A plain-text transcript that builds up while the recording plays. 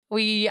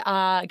we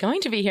are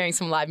going to be hearing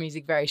some live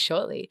music very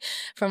shortly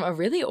from a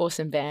really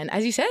awesome band,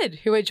 as you said,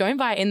 who we're joined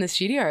by in the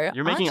studio.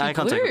 You're making Aunty eye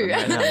contact with them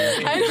right now.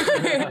 I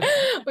know.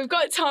 We've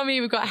got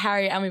Tommy, we've got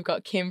Harry, and we've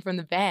got Kim from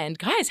the band.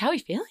 Guys, how are we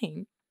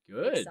feeling?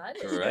 Good.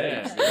 Excited.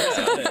 Great.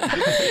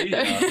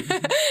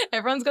 Yeah.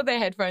 Everyone's got their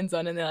headphones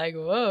on and they're like,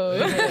 whoa.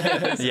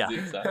 Yeah.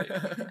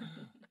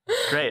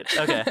 Great.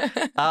 Okay.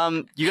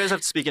 You guys have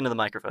to speak into the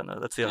microphone, though.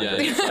 That's the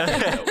only thing.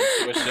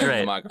 We're sharing Great.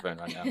 the microphone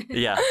right now.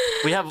 Yeah.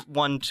 We have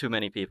one too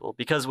many people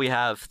because we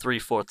have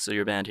 3/4 of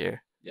your band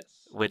here, Yes.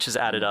 which is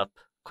added up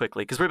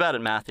quickly because we're bad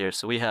at math here.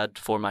 So we had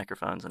 4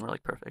 microphones and we're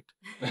like, perfect.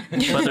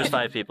 But there's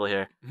 5 people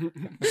here. Do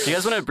you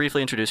guys want to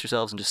briefly introduce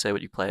yourselves and just say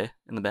what you play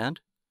in the band?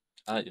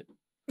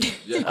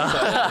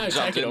 Yeah.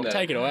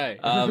 Take it away.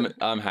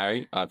 I'm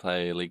Harry. I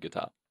play lead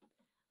guitar.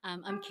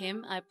 I'm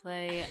Kim. I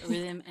play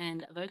rhythm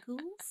and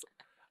vocals.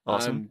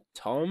 Awesome. I'm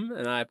Tom,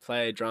 and I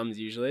play drums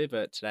usually,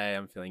 but today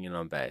I'm filling in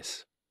on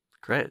bass.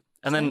 Great.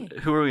 And then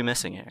who are we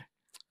missing here?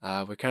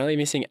 We're currently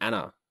missing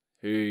Anna,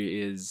 who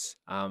is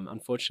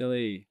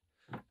unfortunately,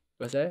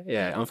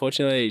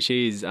 unfortunately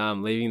she's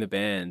leaving the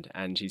band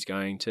and she's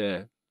going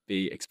to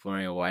be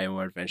exploring a way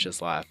more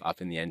adventurous life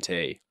up in the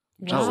NT.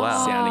 Which Oh, is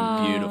wow.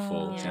 sounding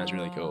beautiful. Yeah. Sounds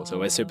really cool. So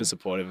we're super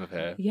supportive of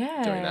her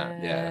doing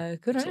that. Yeah.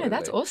 Good on her.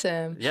 That's absolutely.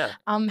 awesome. Yeah.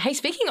 Hey,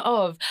 speaking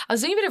of, I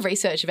was doing a bit of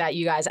research about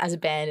you guys as a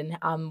band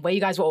and where you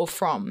guys were all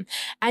from.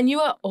 And you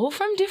are all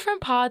from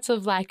different parts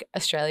of like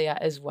Australia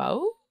as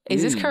well.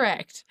 Is this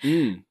correct?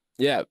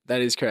 Yeah,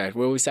 that is correct.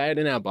 Well, we say it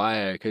in our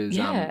bio because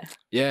Yeah.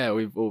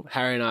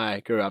 Harry and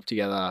I grew up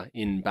together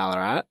in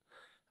Ballarat.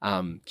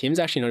 Kim's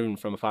actually not even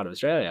from a part of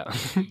Australia.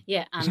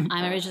 Yeah, I'm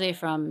originally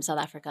from South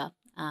Africa.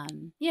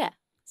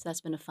 So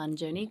that's been a fun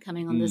journey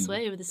coming on this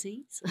way over the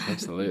seas.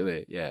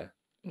 Absolutely, yeah.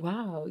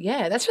 Wow.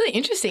 Yeah, that's really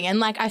interesting. And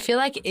like, I feel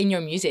like in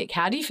your music,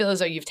 how do you feel as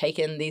though you've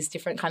taken these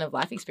different kind of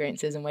life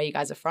experiences and where you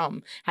guys are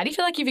from? How do you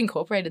feel like you've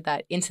incorporated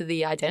that into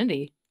the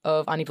identity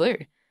of Aunty Blue?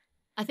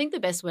 I think the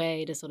best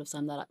way to sort of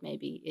sum that up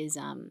maybe is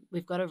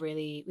we've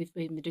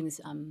been doing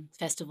this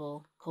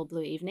festival called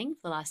Blue Evening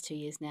for the last 2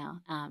 years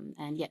now.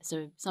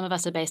 So some of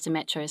us are based in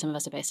Metro, some of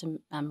us are based in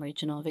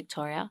regional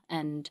Victoria.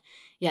 And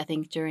I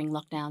think during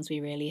lockdowns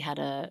we really had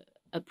a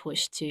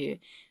push to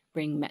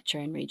bring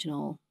Metro and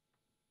regional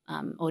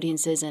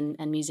audiences and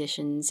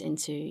musicians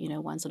into,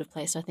 one sort of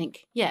place. So I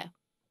think,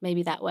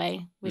 maybe that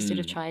way we sort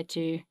of tried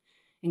to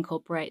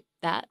incorporate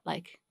that,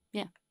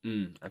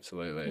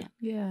 Absolutely.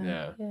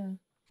 Yeah.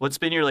 What's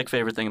been your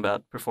favorite thing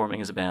about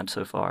performing as a band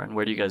so far, and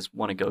where do you guys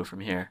want to go from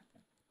here?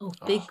 Oh,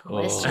 big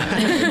question.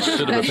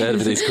 Should have prepared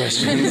for these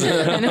questions.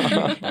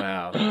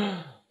 Wow.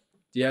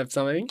 Do you have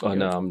something? Oh,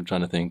 no, I'm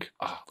trying to think.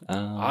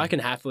 I can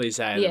happily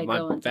say that go my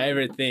on.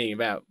 favorite thing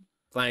about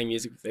playing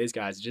music with these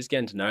guys is just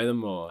getting to know them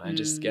more and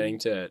just getting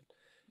to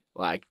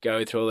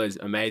go through all those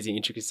amazing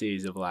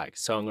intricacies of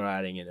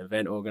songwriting and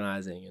event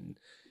organizing and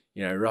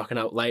rocking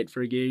up late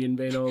for a gig and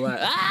being all but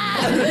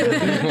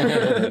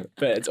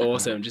it's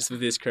awesome. Just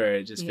with this crew,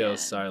 it just feels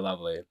so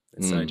lovely.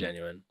 It's so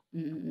genuine.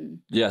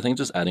 Yeah, I think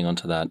just adding on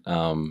to that,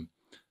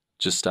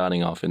 just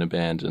starting off in a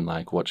band and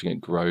watching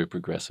it grow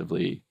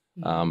progressively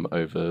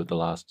over the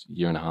last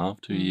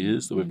 1.5 2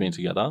 years that we've been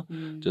together,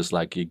 just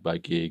gig by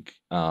gig,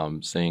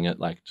 seeing it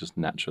just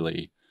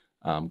naturally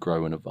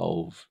grow and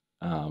evolve,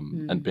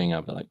 and being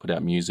able to put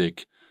out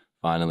music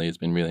finally has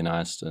been really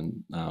nice,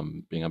 and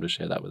being able to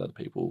share that with other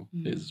people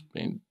has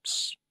been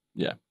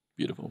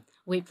beautiful.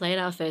 We played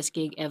our first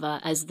gig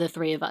ever as the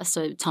 3 of us.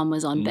 So Tom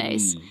was on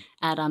bass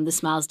at the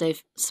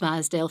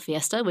Smarsdale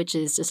Fiesta, which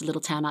is just a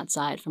little town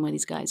outside from where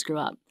these guys grew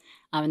up.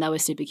 And that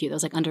was super cute.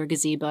 That was under a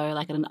gazebo,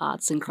 at an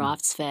arts and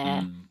crafts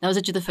fair. That was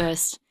actually the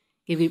first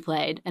gig we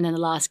played. And then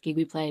the last gig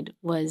we played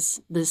was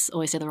this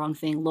Always Say the Wrong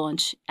Thing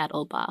launch at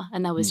Old Bar.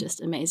 And that was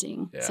just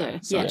amazing. Yeah,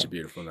 such a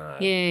beautiful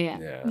night.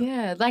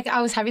 Yeah.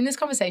 I was having this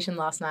conversation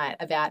last night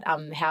about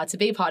how to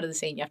be a part of the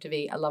scene, you have to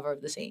be a lover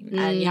of the scene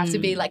and you have to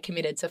be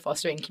committed to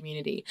fostering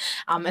community,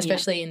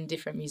 especially in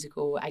different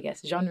musical, I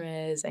guess,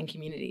 genres and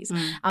communities.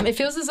 It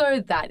feels as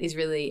though that is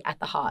really at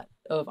the heart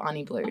of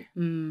Aunty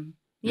Blue.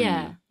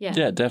 Yeah,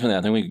 definitely.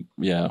 I think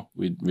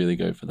we really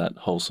go for that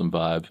wholesome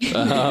vibe.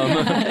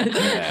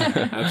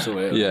 Yeah,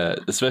 absolutely. Yeah,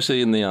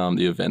 especially in the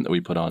event that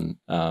we put on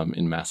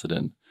in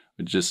Macedon,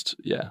 we just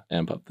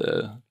amp up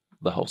the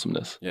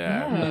wholesomeness.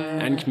 Yeah.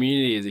 And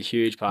community is a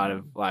huge part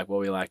of what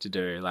we like to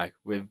do.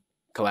 We've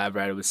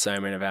collaborated with so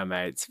many of our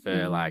mates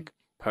for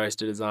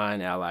poster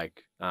design, our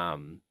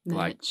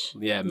merch.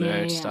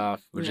 merch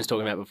stuff we were just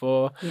talking about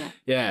before.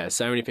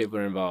 So many people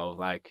are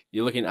involved.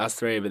 You're looking at us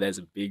 3, but there's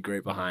a big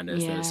group behind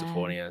us that are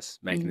supporting us,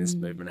 making this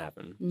movement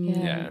happen.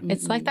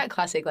 It's like that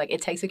classic,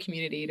 it takes a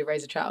community to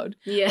raise a child.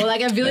 Yeah. Or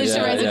a village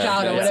to raise a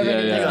child or whatever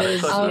it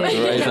is.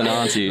 Raise an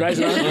auntie. Raise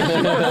an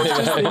auntie.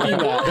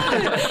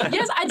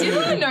 Yes, I did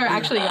want to know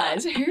actually,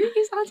 guys, who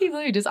is Aunty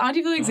Blue? Does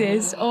Aunty Blue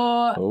exist?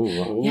 Or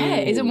Oh, yeah,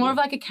 is it more of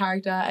like a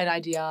character, an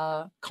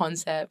idea,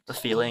 concept? The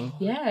feeling.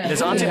 Yeah.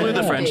 Is Aunty Blue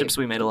the friendships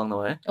we made along the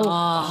way? Oh,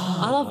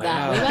 I love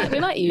that.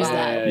 We might use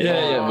that.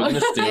 yeah, we're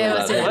gonna steal Yeah, that.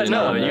 let's do that. What?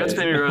 No, you got to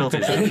pay me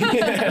royalties.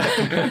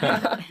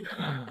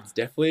 It's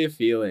definitely a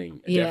feeling.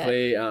 Yeah.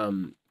 Definitely,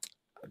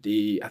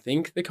 I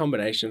think the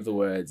combination of the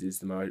words is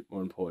the more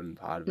important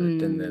part of it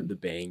than the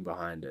being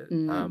behind it.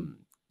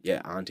 Yeah,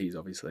 Auntie's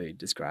obviously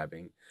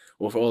describing.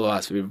 Well, for all of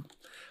us,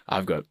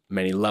 I've got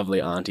many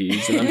lovely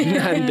aunties,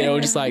 and they're all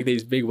just like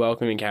these big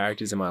welcoming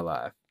characters in my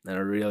life, and I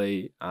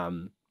really,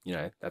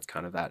 that's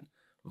kind of that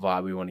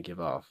vibe we want to give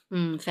off.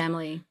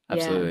 Family.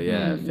 Absolutely,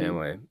 yeah,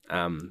 family.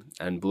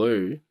 And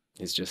blue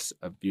is just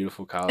a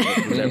beautiful color.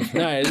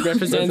 It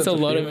represents a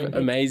lot of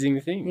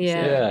amazing things.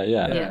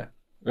 Yeah.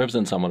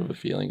 Represents somewhat of a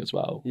feeling as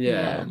well.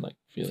 Yeah. Like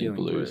feeling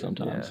blue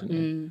sometimes.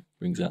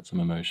 Brings out some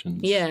emotions.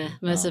 Yeah,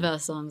 most of our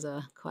songs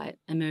are quite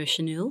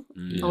emotional.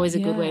 Yeah. Always a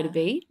good way to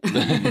be.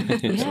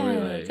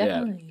 Absolutely,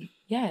 Definitely.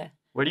 Yeah.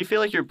 Where do you feel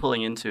like you're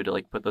pulling into to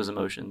like put those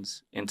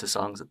emotions into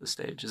songs at this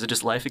stage? Is it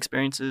just life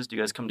experiences? Do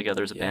you guys come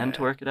together as a band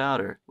to work it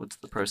out, or what's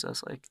the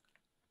process like?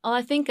 Well,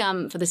 I think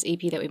for this EP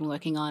that we've been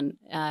working on,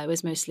 it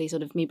was mostly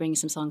sort of me bringing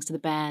some songs to the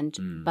band,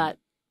 but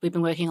we've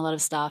been working a lot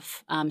of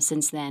stuff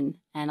since then,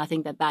 and I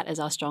think that is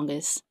our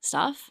strongest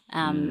stuff.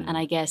 And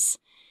I guess,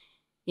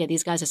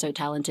 these guys are so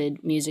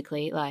talented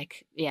musically.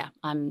 Like,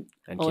 I'm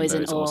always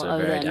in awe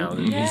of very them.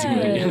 talented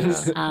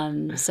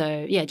musically.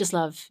 So just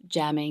love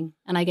jamming,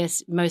 and I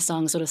guess most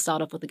songs sort of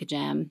start off with like a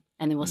jam,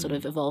 and then we'll sort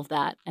of evolve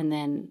that, and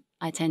then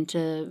I tend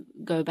to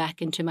go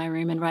back into my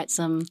room and write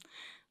some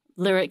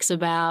lyrics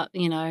about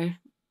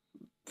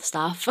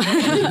stuff,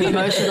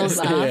 emotional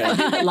stuff,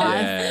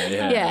 life.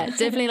 Yeah,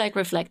 definitely like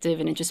reflective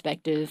and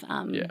introspective.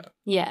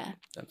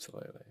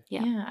 Absolutely.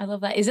 Yeah, I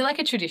love that. Is it like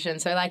a tradition?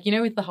 So like,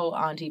 with the whole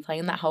auntie,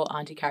 playing that whole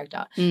auntie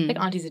character, like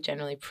aunties are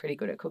generally pretty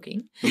good at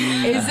cooking.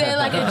 Is there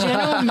like a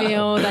general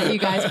meal that you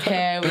guys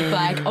pair with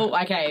like,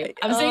 okay,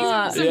 I'm seeing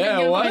some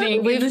finger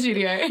pointing in the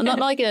studio.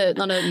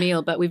 Not a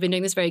meal, but we've been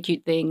doing this very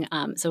cute thing.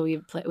 So we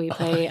play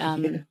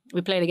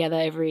together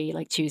every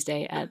like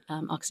Tuesday at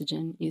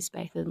Oxygen Youth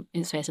Space in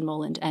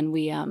Moreland, and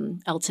we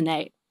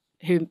alternate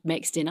who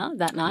makes dinner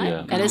that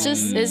night, and it's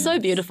so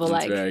beautiful. It's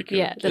like very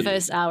cool. The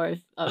first hour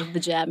of the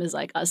jam is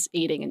like us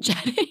eating and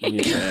chatting.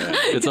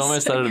 It's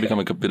almost started to become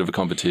a bit of a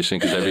competition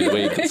because every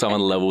week someone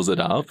levels it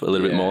up a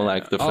little bit more.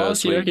 Like the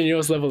first so you week. reckon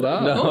yours leveled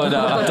up? No, I'm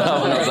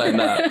not saying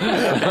that.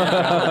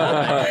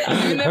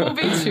 There will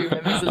be two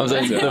members. I'm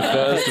saying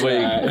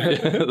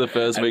the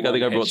first week I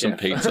think I brought some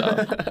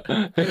pizza.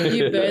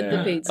 You burnt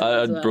the pizza.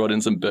 I brought in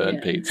some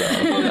burnt pizza.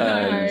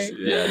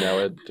 And now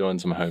we're doing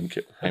some home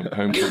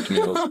cooked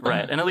meals.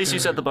 Right, and at least you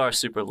set the bar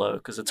super low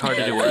because it's hard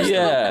to do worse.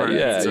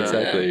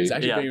 Exactly. It's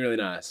actually being really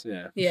nice.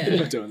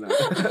 Yeah. Doing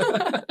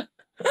that.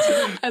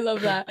 I love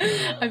that.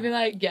 I feel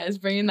like, yes,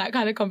 bringing that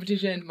kind of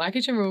competition, my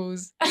kitchen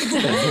rules.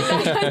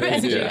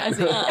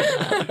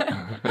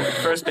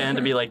 First band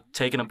to be like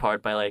taken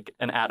apart by like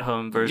an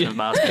at-home version of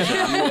Miles Kitchen.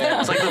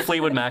 It's like the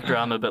Fleetwood Mac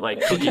drama, but like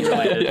cooking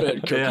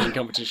related. Cooking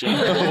competition.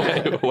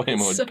 way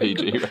more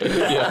PG.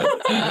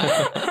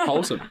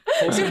 Wholesome.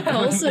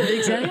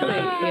 Exactly.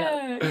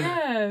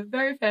 Yeah,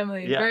 very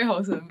family, very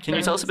wholesome. Can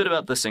you tell us a bit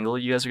about the single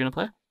you guys are going to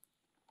play?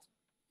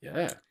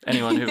 Yeah.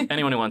 Anyone who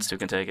wants to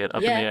can take it.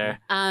 Up in the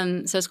air.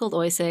 So it's called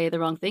Always Say the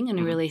Wrong Thing, and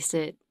we released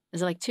it.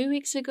 Is it like 2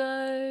 weeks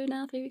ago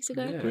now? 3 weeks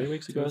ago? Yeah. 3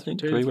 weeks ago, I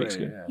think. 3 weeks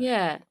ago.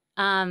 Yeah.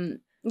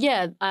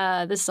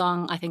 This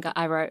song I think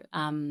I wrote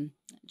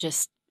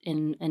just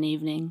in an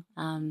evening.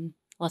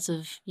 Lots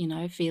of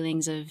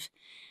feelings of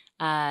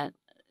I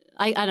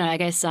don't know. I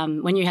guess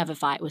when you have a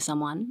fight with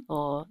someone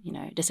or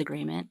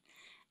disagreement,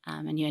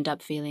 and you end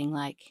up feeling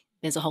like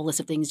there's a whole list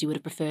of things you would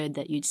have preferred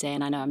that you'd say,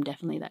 and I know I'm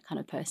definitely that kind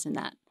of person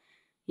that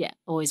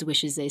always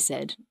wishes they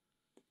said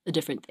a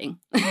different thing.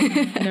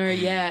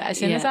 As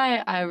soon as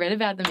I read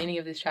about the meaning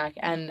of this track,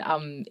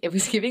 and it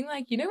was giving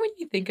like, when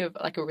you think of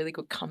like a really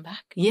good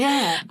comeback,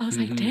 I was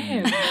like,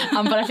 damn.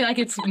 But I feel like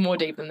it's more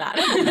deep than that.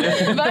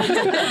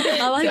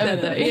 I like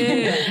that though.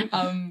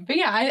 But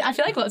I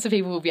feel like lots of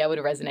people will be able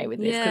to resonate with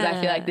this because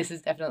I feel like this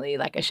is definitely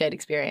like a shared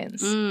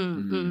experience.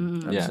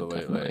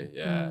 Absolutely.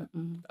 Yeah.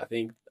 Mm-hmm. I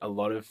think a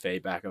lot of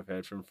feedback I've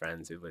heard from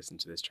friends who've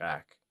listened to this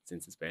track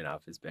since it's been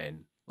up has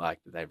been like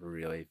they've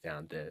really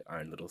found their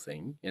own little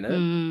thing in it.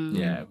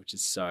 Yeah, which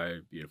is so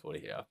beautiful to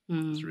hear.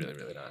 It's really,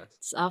 really nice.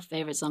 It's our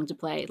favourite song to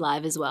play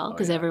live as well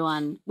because we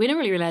didn't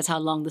really realise how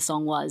long the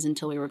song was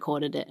until we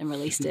recorded it and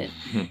released it.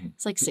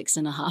 It's like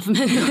 6.5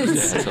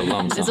 minutes. It's a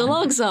long song. It's a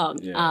long song.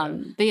 Yeah.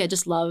 But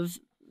just love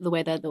the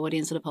way that the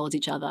audience sort of holds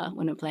each other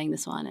when we're playing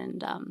this one,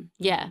 and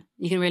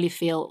you can really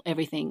feel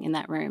everything in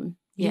that room.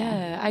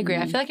 Yeah, I agree.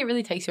 I feel like it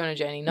really takes you on a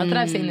journey. Not that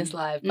I've seen this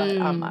live,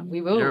 but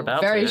we will. You're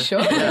about very to.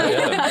 sure.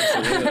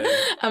 Absolutely.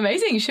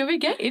 Amazing. Should we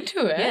get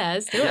into it? Yeah,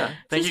 let's do it.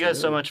 Thank you guys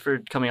so much for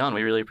coming on.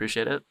 We really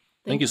appreciate it.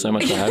 Thank you so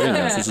much for having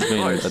us. This has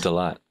been a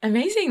delight.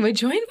 Amazing. We're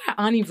joined by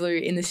Aunty Blue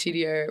in the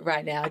studio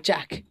right now.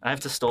 Jack. I have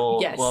to stall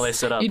Yes. while they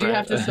sit up. You do right?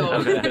 have to stall.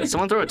 Okay.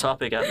 Someone throw a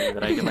topic at me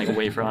that I can like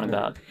waver on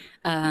about.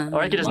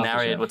 Or I could just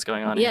narrate what's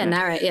going on. Yeah, here.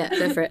 narrate. Yeah,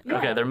 go for it.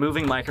 Okay, they're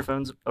moving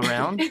microphones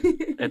around.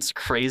 It's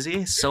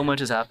crazy. So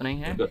much is happening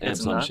here. We've got It's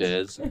amps on nuts.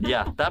 chairs.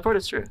 Yeah, that part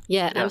is true.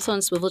 Yeah, Yeah.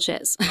 Amazon swivel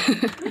chairs.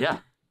 Yeah.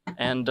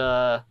 And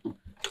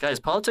guys,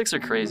 politics are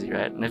crazy,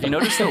 right? And if you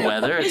notice the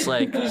weather, it's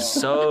like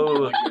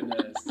so.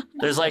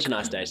 There's like Such a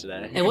nice day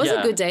today. It was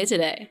Yeah. a good day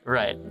today.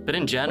 right, but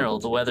in general,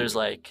 the weather's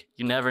like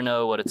you never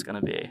know what it's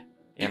gonna be.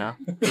 You know,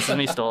 this is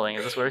me stalling.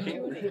 Is this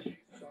working?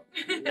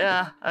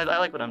 Yeah, I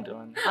like what I'm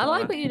doing. I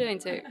like what you're doing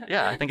too.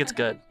 Yeah, I think it's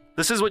good.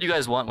 This is what you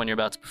guys want when you're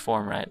about to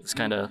perform, right? It's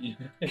kind of.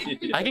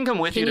 I can come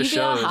with you Can to you be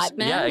our shows. hype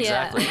man? Yeah, Yeah.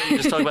 exactly.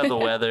 Just talk about the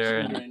weather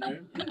and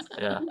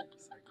yeah.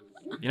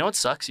 You know what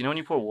sucks? You know when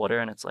you pour water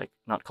and it's like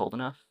not cold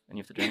enough and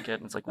you have to drink it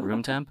and it's like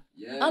room temp?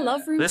 I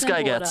love room This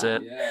guy temp gets water.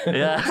 it.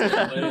 Yeah.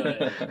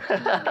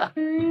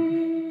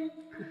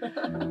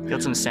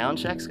 Got some sound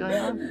checks going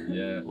on.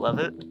 Yeah. Love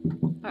it.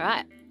 All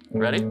right.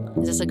 Ready?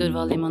 Is this a good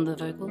volume on the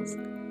vocals?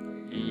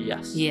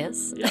 Yes.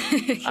 Yes. Yeah.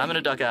 I'm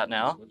gonna duck out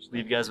now.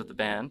 Leave you guys with the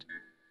band.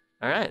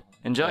 All right.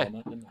 Enjoy.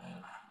 All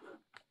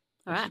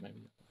right.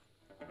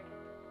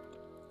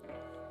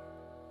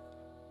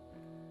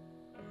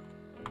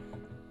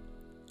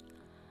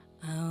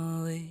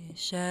 I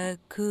wish I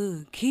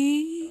could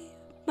keep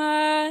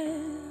my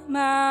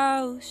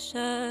mouth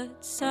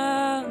shut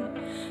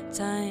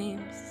sometimes.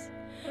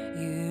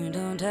 You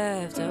don't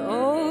have to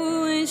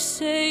always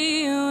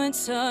say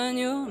what's on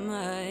your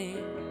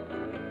mind.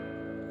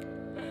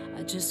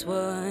 I just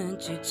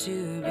want you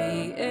to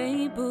be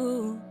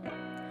able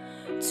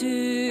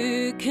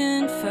to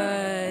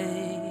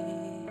confide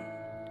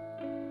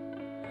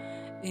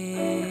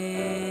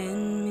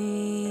in me.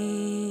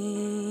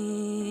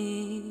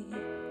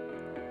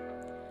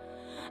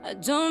 I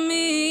don't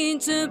mean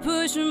to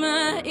push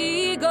my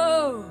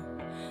ego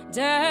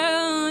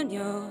down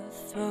your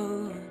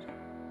throat.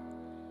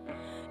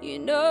 You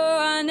know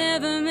I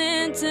never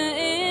meant to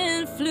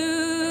influence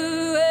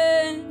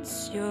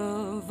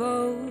your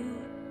vote.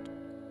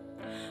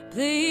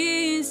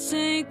 Please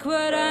take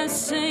what I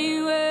say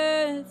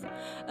with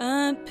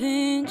a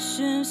pinch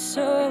of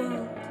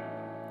salt,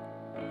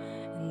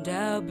 and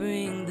I'll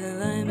bring the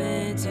lime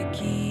and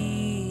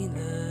tequila.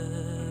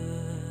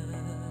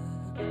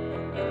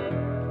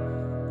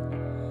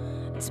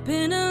 It's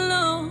been a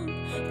long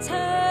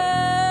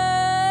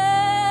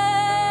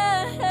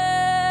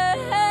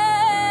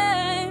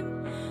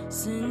time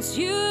since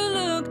you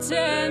looked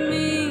at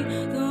me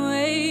the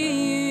way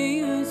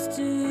you used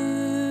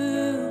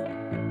to.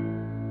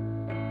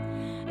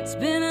 It's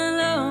been a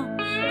long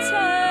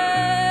time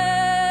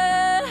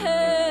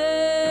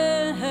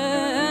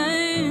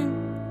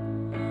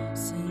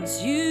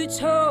since you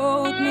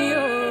told me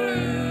your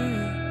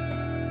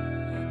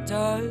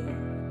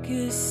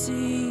darkest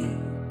secret.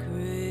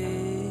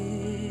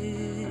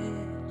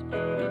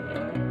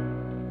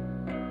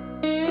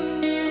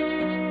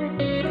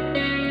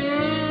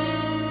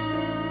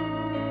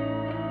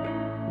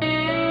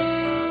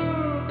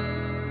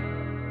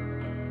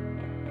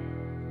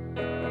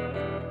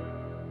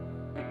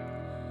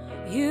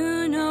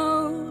 You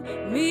know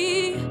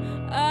me,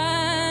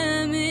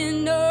 I'm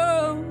an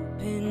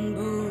open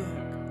book.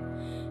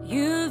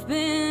 You've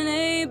been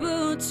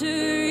able to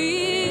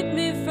read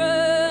me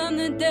from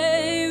the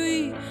day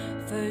we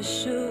first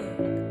shook.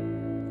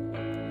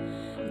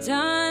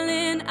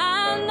 Darling,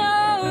 I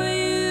know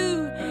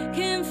you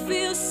can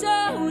feel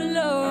so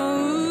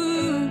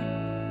alone.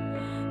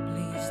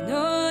 Please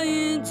know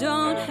you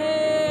don't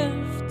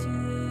have to.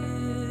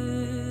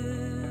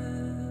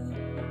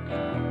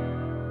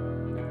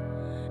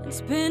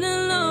 It's been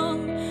a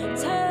long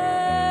time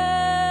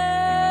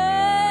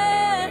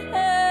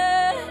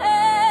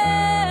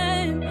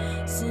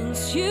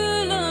since you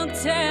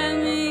looked at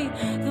me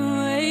the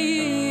way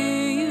you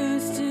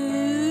used to.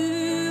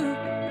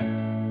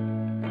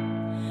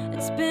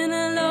 It's been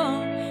a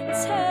long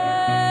time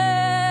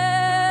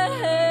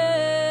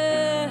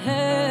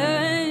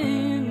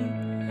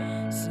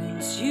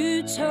since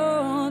you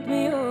told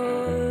me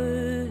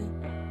your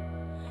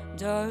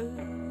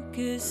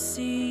darkest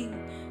secret.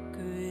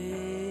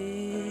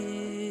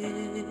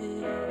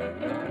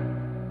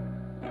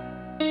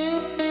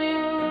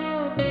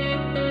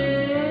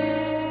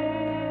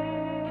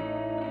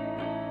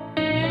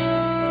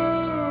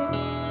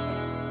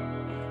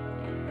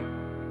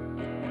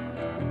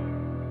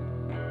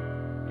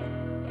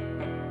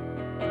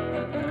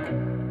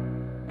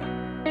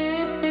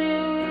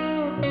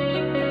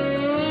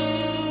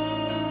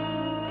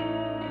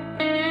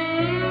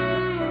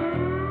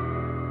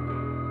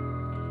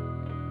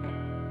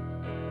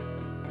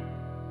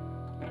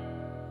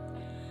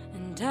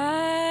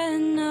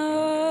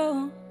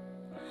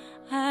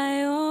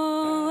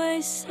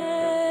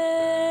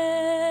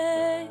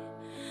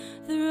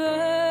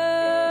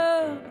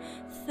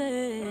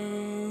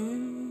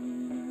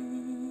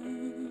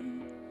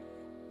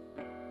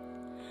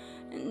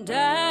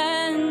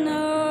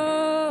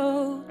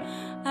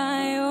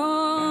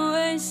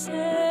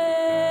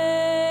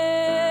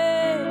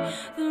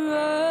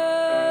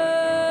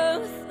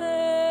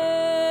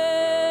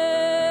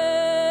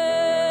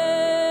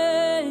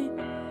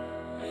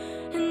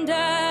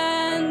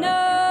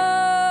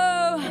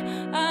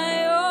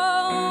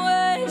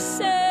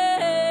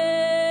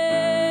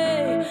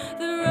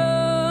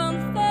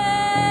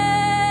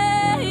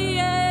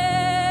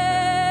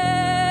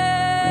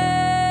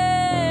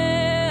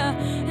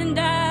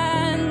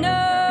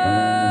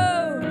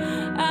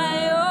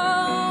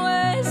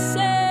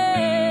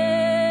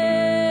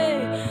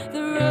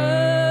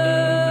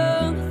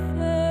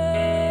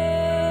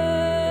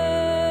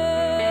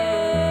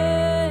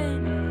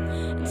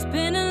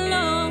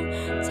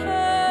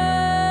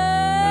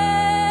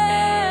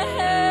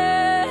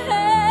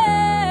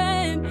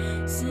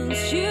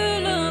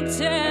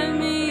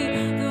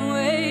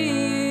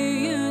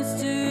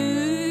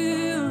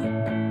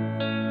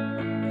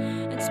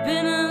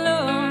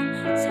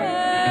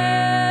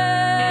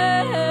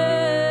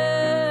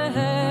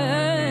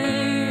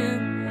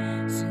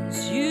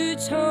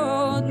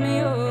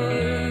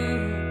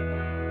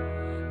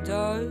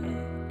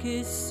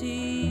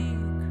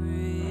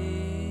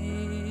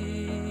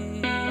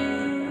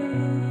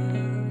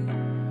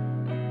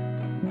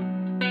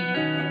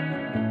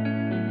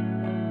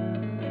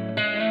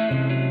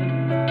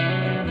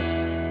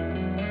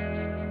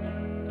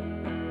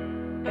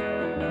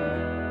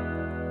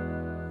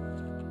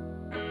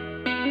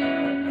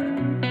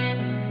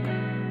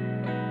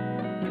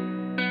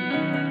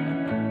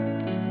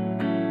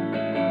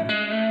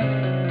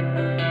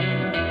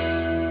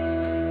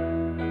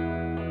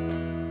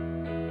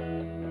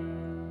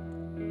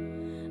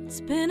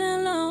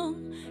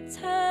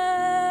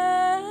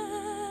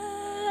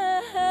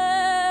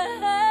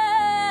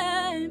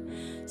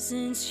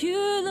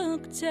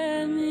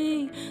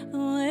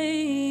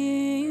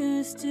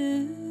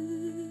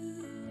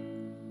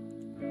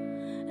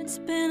 It's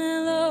been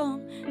a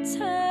long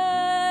time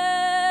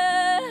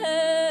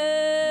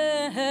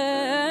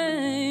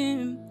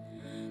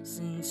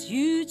since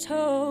you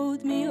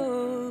told me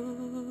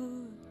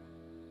your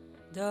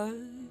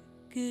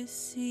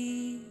darkest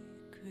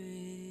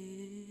secret.